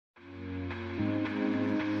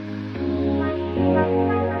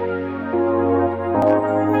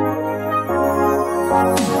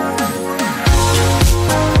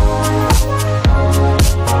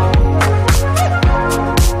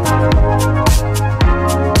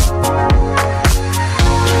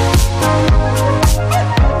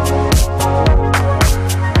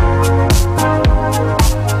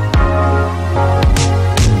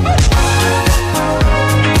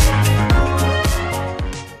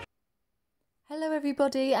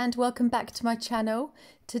everybody and welcome back to my channel.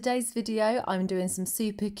 Today's video I'm doing some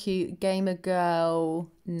super cute gamer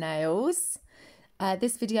girl nails.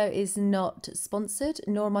 This video is not sponsored,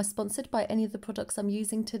 nor am I sponsored by any of the products I'm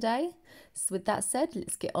using today. So with that said,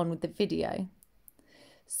 let's get on with the video.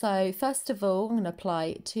 So first of all, I'm going to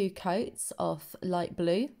apply 2 coats of light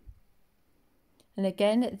blue. And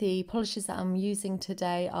again, the polishes that I'm using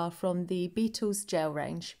today are from the Beetles gel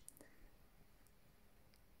range.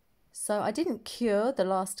 So I didn't cure the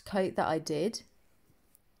last coat that I did,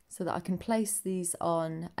 so that I can place these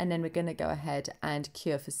on, and then we're going to go ahead and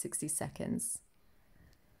cure for 60 seconds.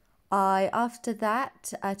 After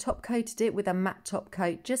that, I top coated it with a matte top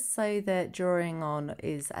coat just so that drawing on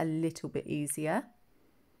is a little bit easier.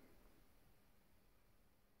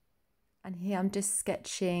 And here I'm just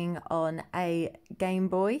sketching on a Game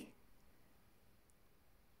Boy.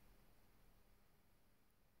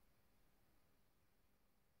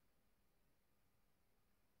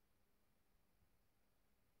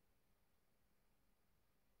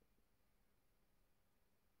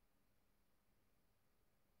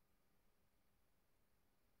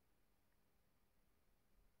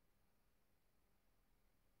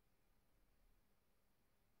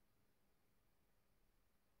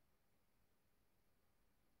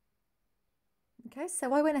 Okay,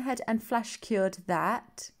 so I went ahead and flash cured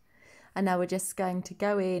that, and now we're just going to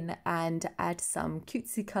go in and add some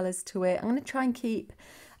cutesy colours to it. I'm going to try and keep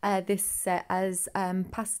this set as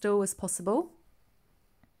pastel as possible.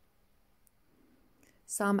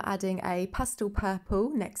 So I'm adding a pastel purple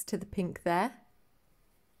next to the pink there.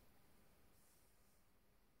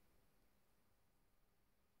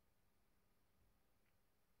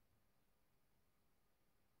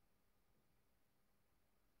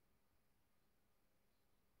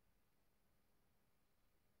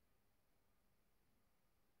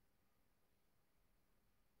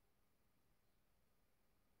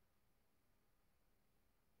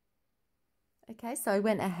 Okay, so I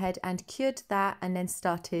went ahead and cured that and then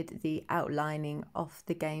started the outlining of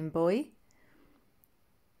the Game Boy.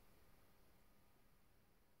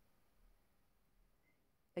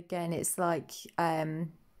 Again, it's like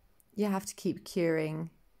you have to keep curing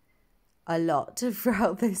a lot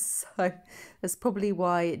throughout this, so that's probably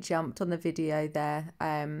why it jumped on the video there,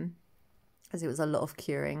 as it was a lot of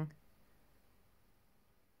curing.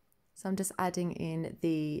 So I'm just adding in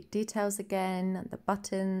the details again, the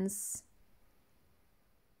buttons.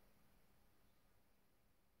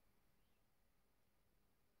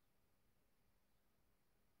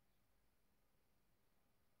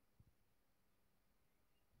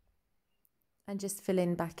 And just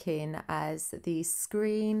filling back in as the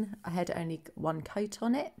screen, I had only 1 coat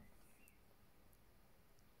on it.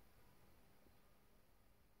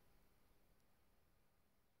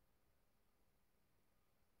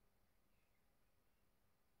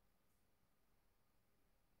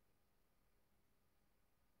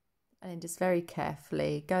 And then just very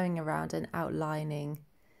carefully going around and outlining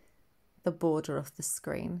the border of the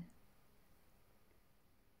screen.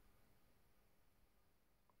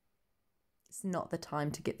 It's not the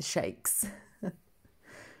time to get the shakes.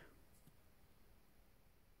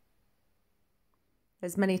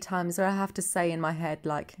 There's many times where I have to say in my head,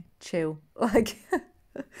 like, chill, like,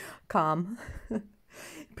 calm.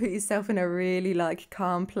 Put yourself in a really, like,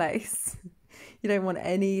 calm place. You don't want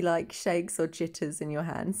any, like, shakes or jitters in your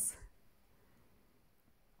hands.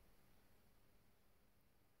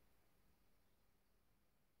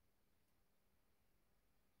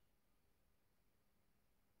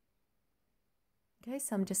 Okay,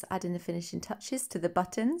 so I'm just adding the finishing touches to the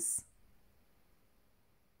buttons.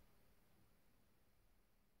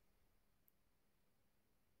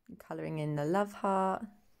 Colouring in the love heart.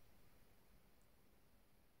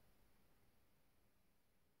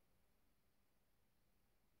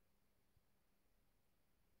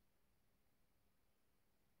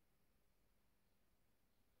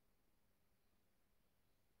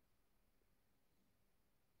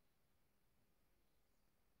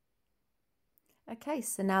 Okay,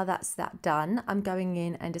 so now that's that done, I'm going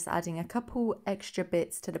in and just adding a couple extra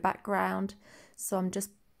bits to the background. So I'm just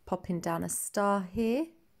popping down a star here.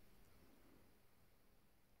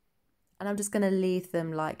 And I'm just going to leave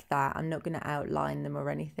them like that. I'm not going to outline them or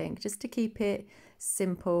anything, just to keep it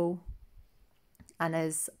simple and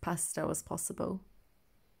as pastel as possible.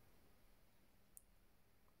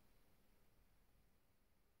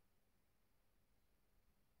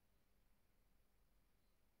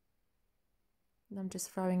 And I'm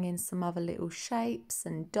just throwing in some other little shapes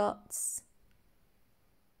and dots.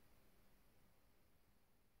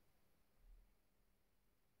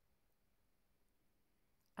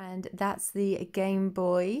 And that's the Game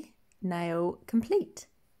Boy nail complete.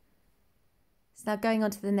 So now going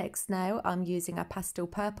on to the next nail, I'm using a pastel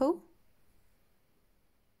purple.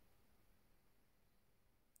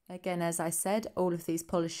 Again, as I said, all of these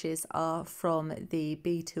polishes are from the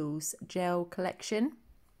Beetles gel collection.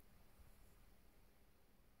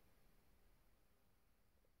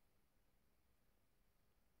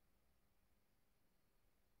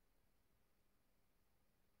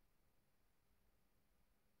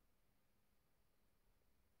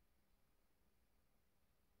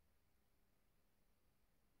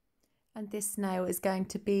 And this nail is going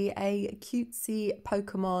to be a cutesy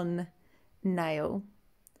Pokemon nail.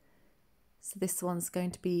 So this one's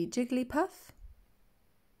going to be Jigglypuff.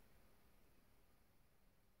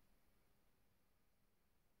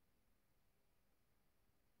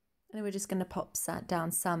 And we're just going to pop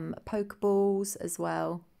down some Pokeballs as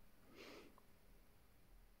well.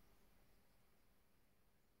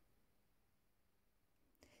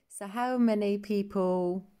 So how many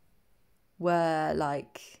people were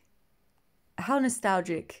like, how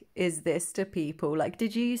nostalgic is this to people? Like,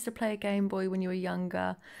 did you used to play a Game Boy when you were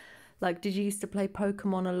younger? Like, did you used to play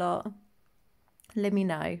Pokemon a lot? Let me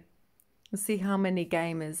know. We'll see how many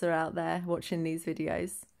gamers are out there watching these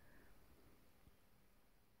videos.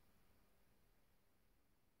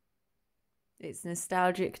 It's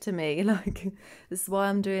nostalgic to me. Like, this is why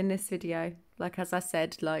I'm doing this video. Like, as I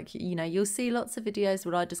said, like, you know, you'll see lots of videos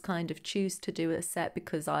where I just kind of choose to do a set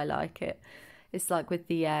because I like it. It's like with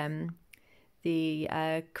the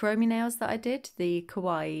Chromie nails that I did, the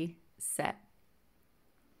Kawaii set.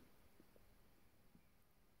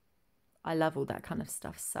 I love all that kind of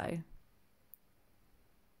stuff, so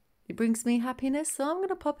it brings me happiness. So I'm going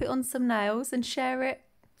to pop it on some nails and share it.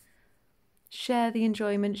 Share the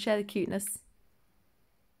enjoyment, share the cuteness.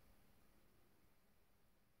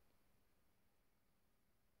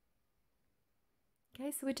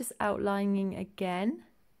 Okay, so we're just outlining again.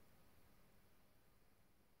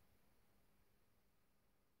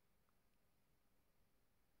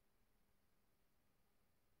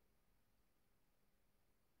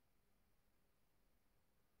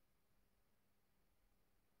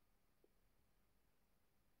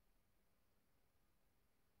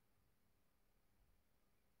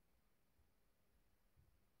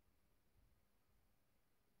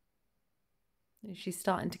 She's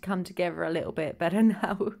starting to come together a little bit better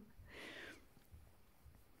now.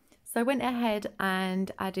 So I went ahead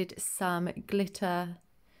and added some glitter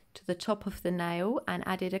to the top of the nail and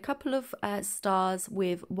added a couple of stars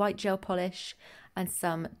with white gel polish and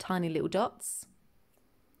some tiny little dots.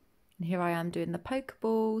 And here I am doing the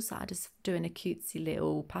Pokeballs. I'm just doing a cutesy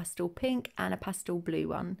little pastel pink and a pastel blue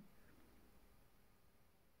one.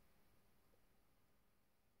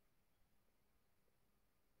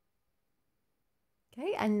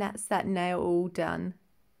 Okay, and that's that nail all done.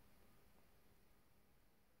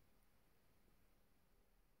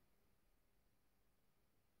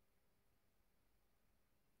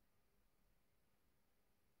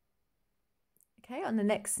 Okay, on the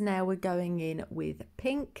next nail we're going in with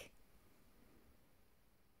pink.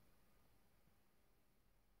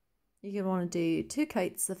 You're going to want to do 2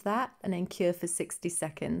 coats of that and then cure for 60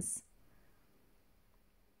 seconds.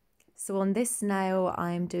 So on this nail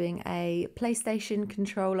I'm doing a PlayStation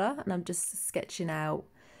controller and I'm just sketching out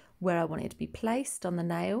where I want it to be placed on the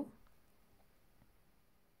nail.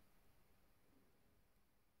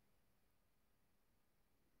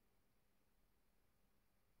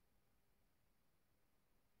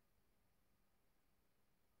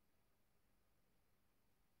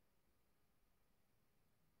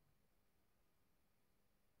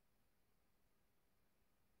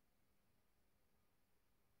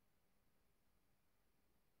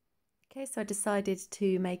 Okay, so I decided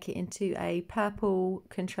to make it into a purple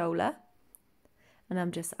controller and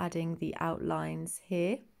I'm just adding the outlines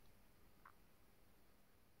here.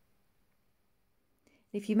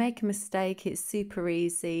 If you make a mistake, it's super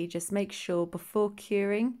easy. Just make sure before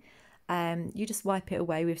curing, you just wipe it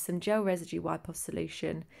away with some gel residue wipe off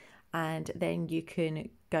solution and then you can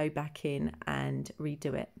go back in and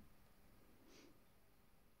redo it.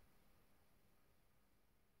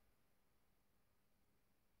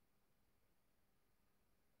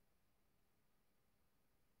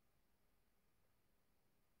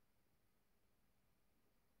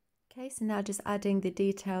 Okay, so now just adding the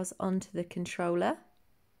details onto the controller.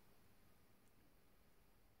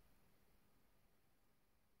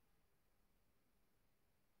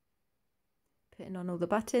 Putting on all the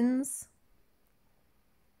buttons.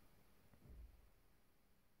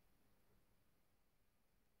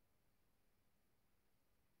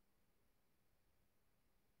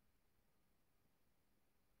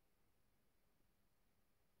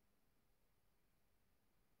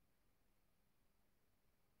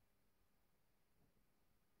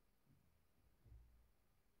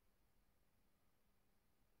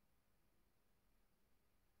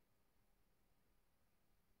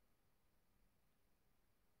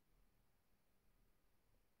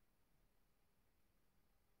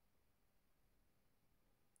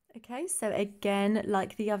 Okay, so again,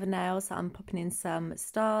 like the other nails, I'm popping in some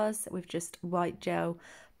stars with just white gel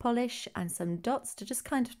polish and some dots to just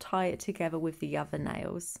kind of tie it together with the other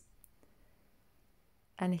nails.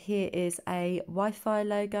 And here is a Wi-Fi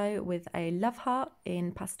logo with a love heart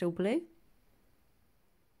in pastel blue.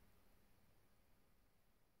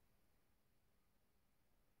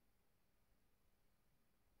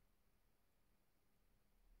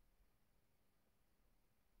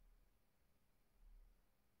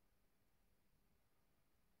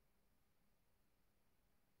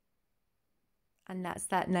 And that's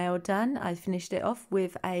that nail done. I finished it off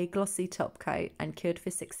with a glossy top coat and cured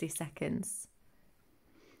for 60 seconds.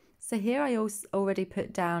 So here I also already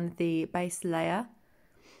put down the base layer.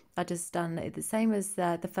 I just done it the same as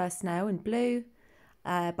the first nail in blue,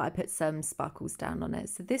 but I put some sparkles down on it.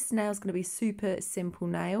 So this nail is going to be super simple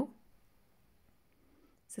nail.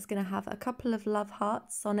 So it's going to have a couple of love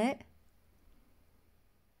hearts on it.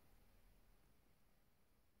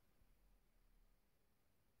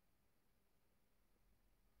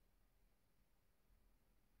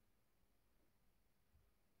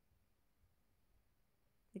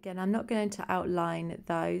 Again, I'm not going to outline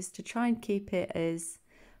those to try and keep it as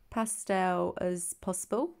pastel as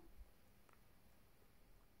possible.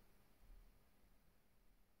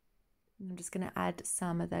 I'm just going to add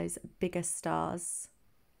some of those bigger stars.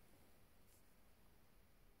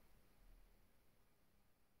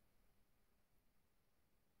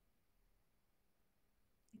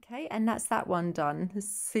 Okay, and that's that one done.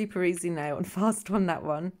 Super easy nail and fast one, that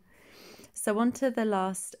one. So onto the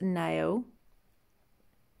last nail.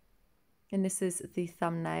 And this is the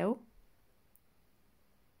thumbnail.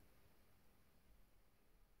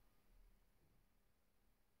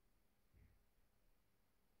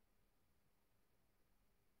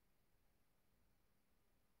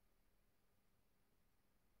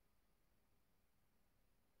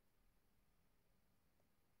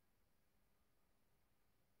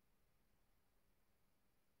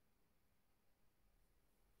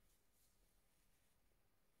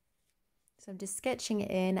 So I'm just sketching it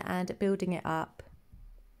in and building it up.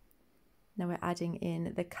 Now we're adding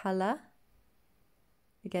in the colour.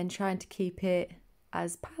 Again, trying to keep it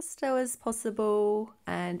as pastel as possible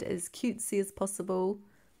and as cutesy as possible.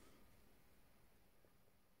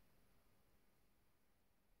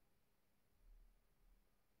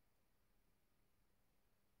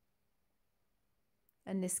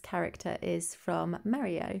 And this character is from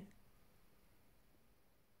Mario.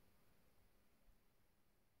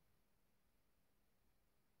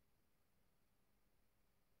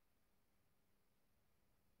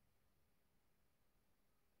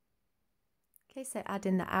 Okay, so add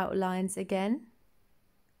in the outlines again.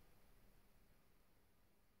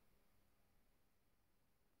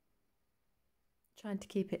 Trying to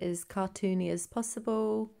keep it as cartoony as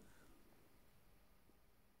possible.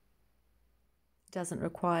 Doesn't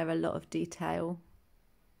require a lot of detail.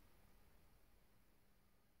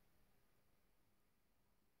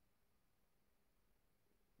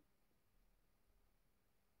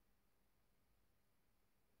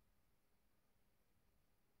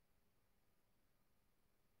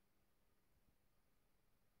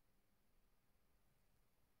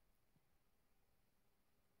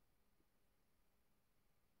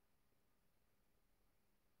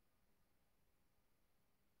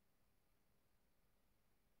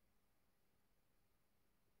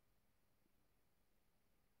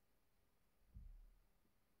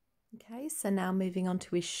 Okay, so now moving on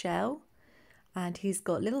to his shell, and he's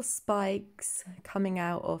got little spikes coming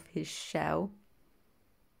out of his shell.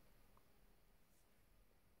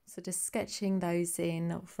 So just sketching those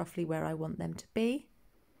in roughly where I want them to be.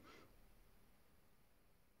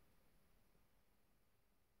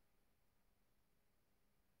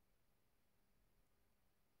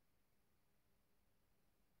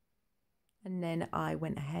 And then I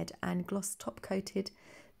went ahead and gloss top coated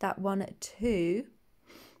that one too.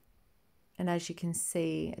 And as you can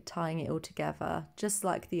see, tying it all together, just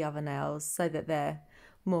like the other nails, so that they're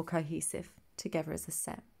more cohesive together as a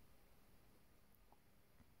set.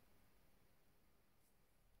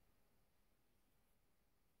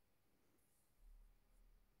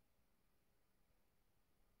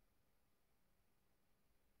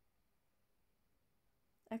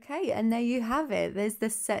 Okay, and there you have it. There's the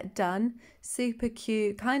set done. Super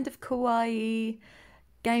cute, kind of kawaii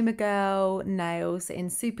gamer girl nails in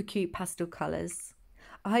super cute pastel colours.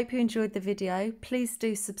 I hope you enjoyed the video. Please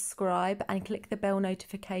do subscribe and click the bell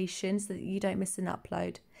notification so that you don't miss an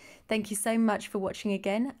upload. Thank you so much for watching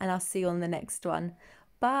again, and I'll see you on the next one.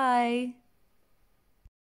 Bye!